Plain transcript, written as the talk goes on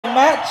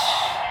match.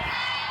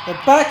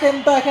 We're back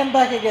and back and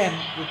back again.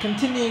 We're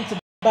continuing to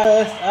bat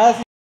first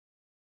as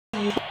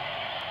usual.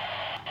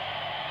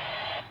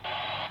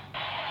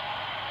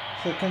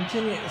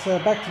 So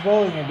back to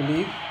bowling, I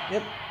believe.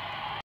 Yep.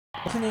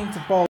 Continuing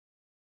to bowl.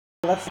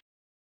 That's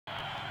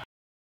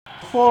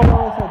 4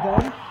 balls are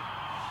done.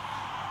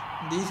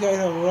 These guys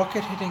are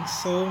rocket hitting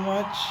so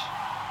much.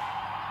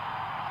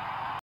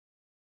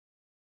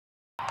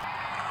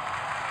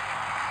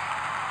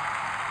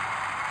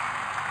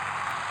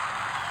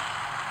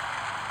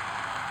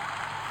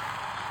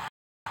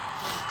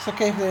 It's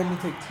okay if they only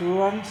take 2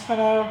 runs for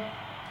now.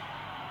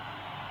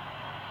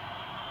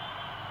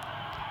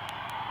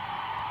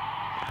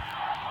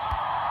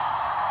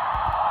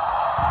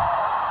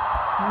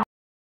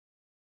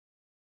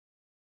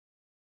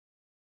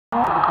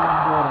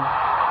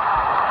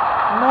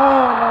 No.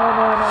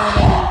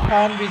 You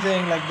can't be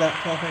saying like that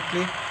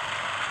perfectly.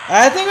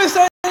 I think we're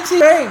starting to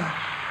see rain.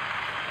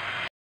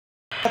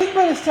 I think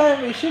by this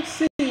time we should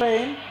see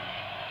rain.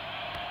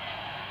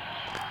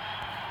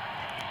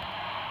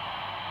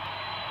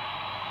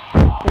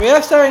 We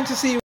are starting to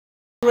see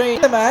rain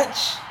in the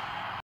match.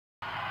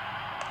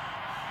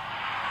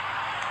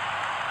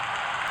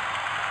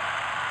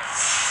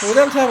 We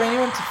don't have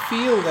anyone to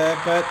field there,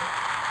 but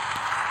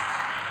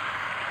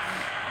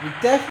we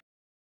definitely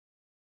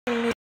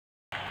need.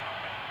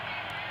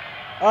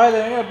 Alright,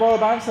 then we're going to ball a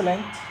bouncer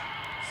length.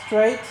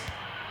 Straight.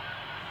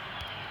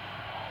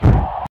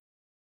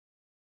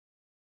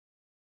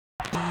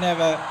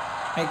 Never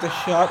make the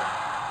shot.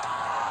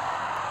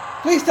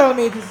 Please tell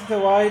me this is the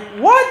wide.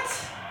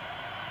 What?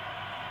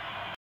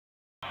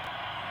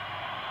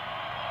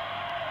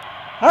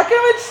 How come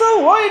it's so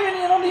wide when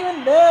you're not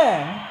even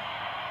there?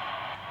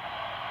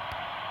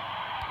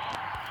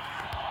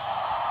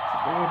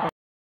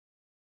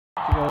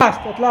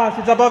 At last,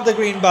 it's above the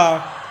green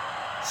bar.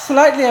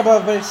 Slightly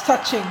above, but it's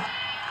touching.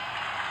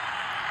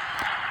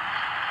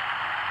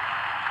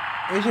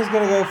 It's just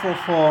gonna go for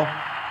 4.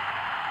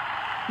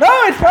 No,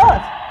 it's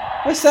not!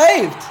 We're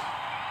saved!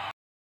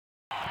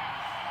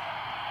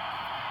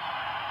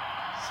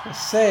 So we're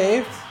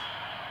saved.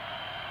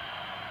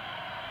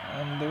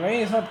 And the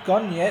rain is not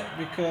gone yet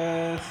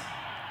because...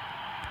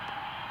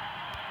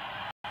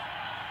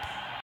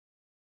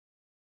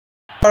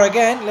 Or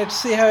again, let's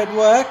see how it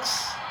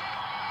works.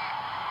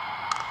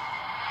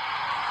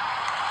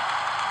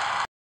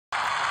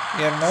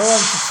 We have no one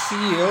to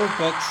field,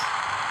 but...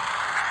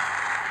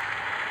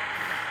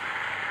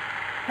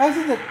 How is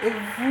it that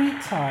every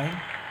time...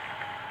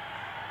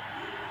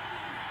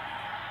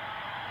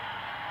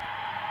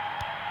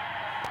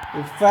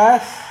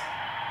 Reverse...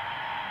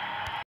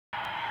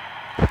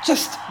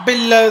 Just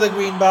below the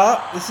green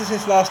bar. This is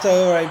his last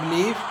over, I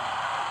believe.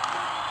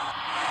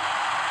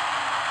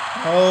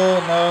 Oh,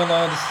 no,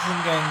 this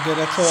isn't going good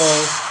at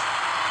all.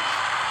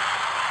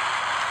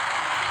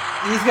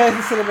 These guys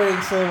are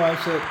celebrating so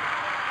much that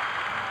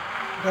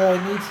I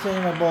need to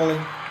change my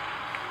bowling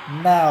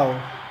now.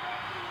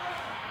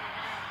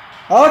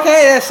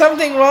 Okay, there's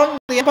something wrong.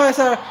 The umpires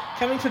are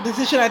coming to a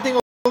decision. I think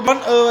we'll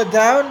 1 over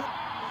down.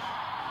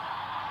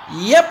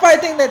 Yep, I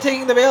think they're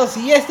taking the bails.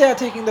 Yes, they are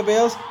taking the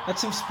bails.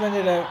 That's some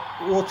splendid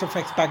water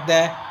effects back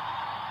there.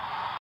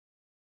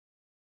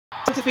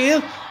 To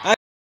field. I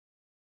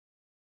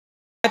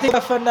think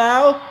for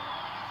now.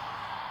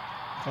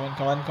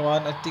 Come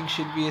on. I think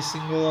should be a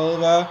single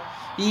over.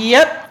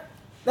 Yep.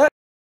 That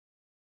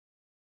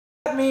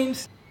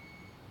means.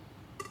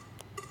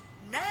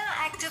 Now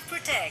active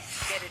protect.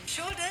 Get in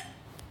shoulder.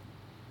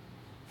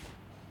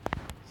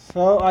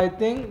 So I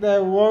think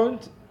there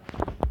won't.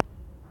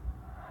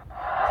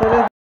 So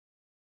the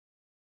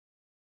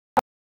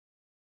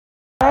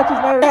match is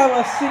now have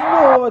a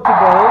single over to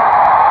bowl.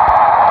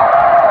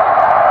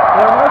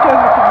 There are no choice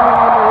but to bring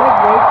in a leg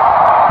break.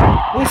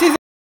 This is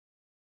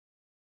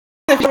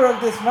the feature of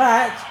this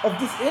match, of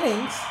this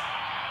innings.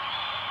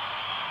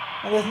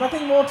 And there's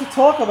nothing more to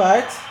talk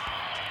about.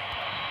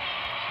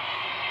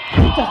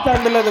 Just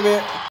down below the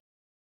bit.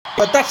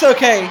 But that's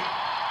okay.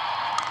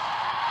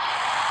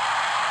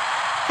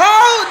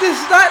 How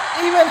does that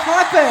even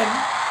happen?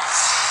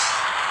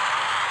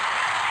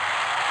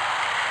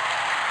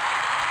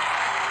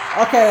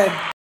 Okay.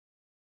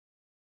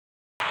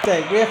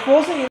 We are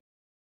forcing him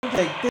to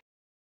take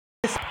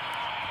this.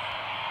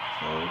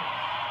 So,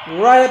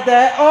 right up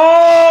there.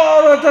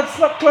 Oh, that's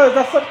not close.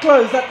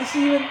 That is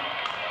even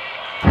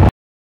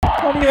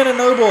not even a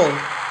no ball.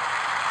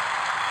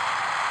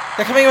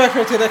 They're coming away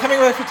for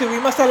 2. We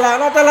must allow,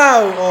 not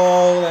allow.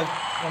 Oh, they're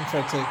 1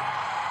 for 2.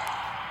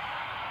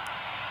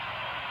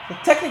 So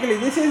technically,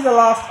 this is the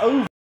last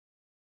over.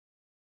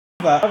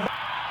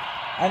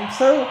 I'm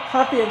so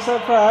happy and so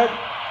proud.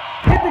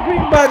 Hit the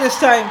green bar this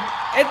time,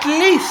 at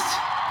least.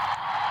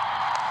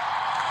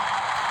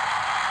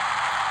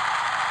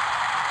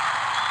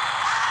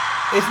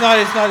 It's not.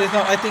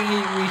 I think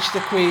he reached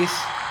the crease.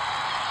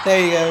 There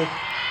you go.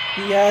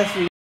 He has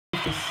reached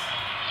this.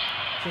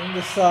 Change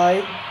the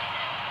side.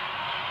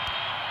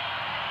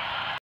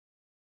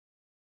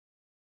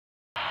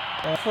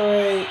 For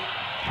a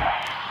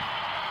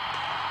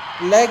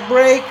leg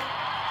break.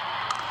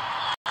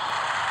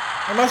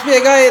 There must be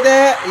a guy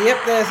there.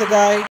 Yep, there's a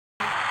guy.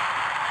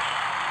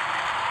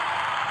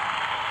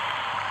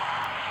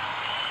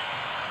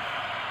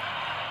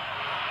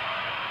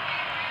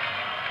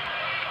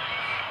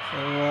 So,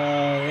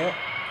 yep.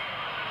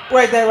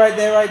 Right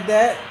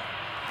there.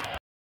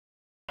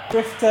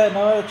 Drifter,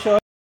 no other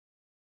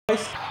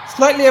choice.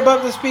 Slightly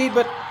above the speed,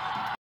 but...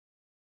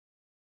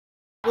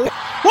 What?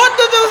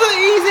 That was an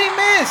easy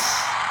miss!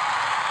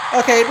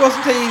 Okay, it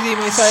wasn't an easy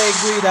miss, I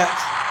agree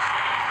that.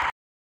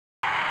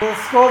 The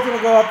score's going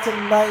to go up to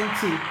 90.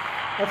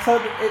 That's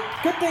how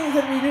good thing is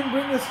that we didn't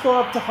bring the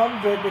score up to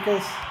 100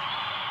 because...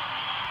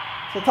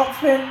 So top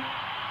spin.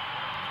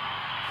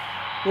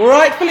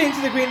 Rightfully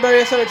into the green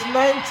barrier, so it's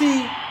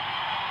 90.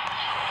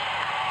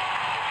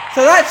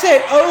 So that's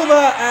it,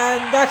 over,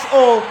 and that's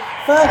all.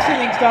 First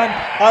innings done.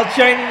 I'll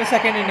join in the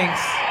second innings.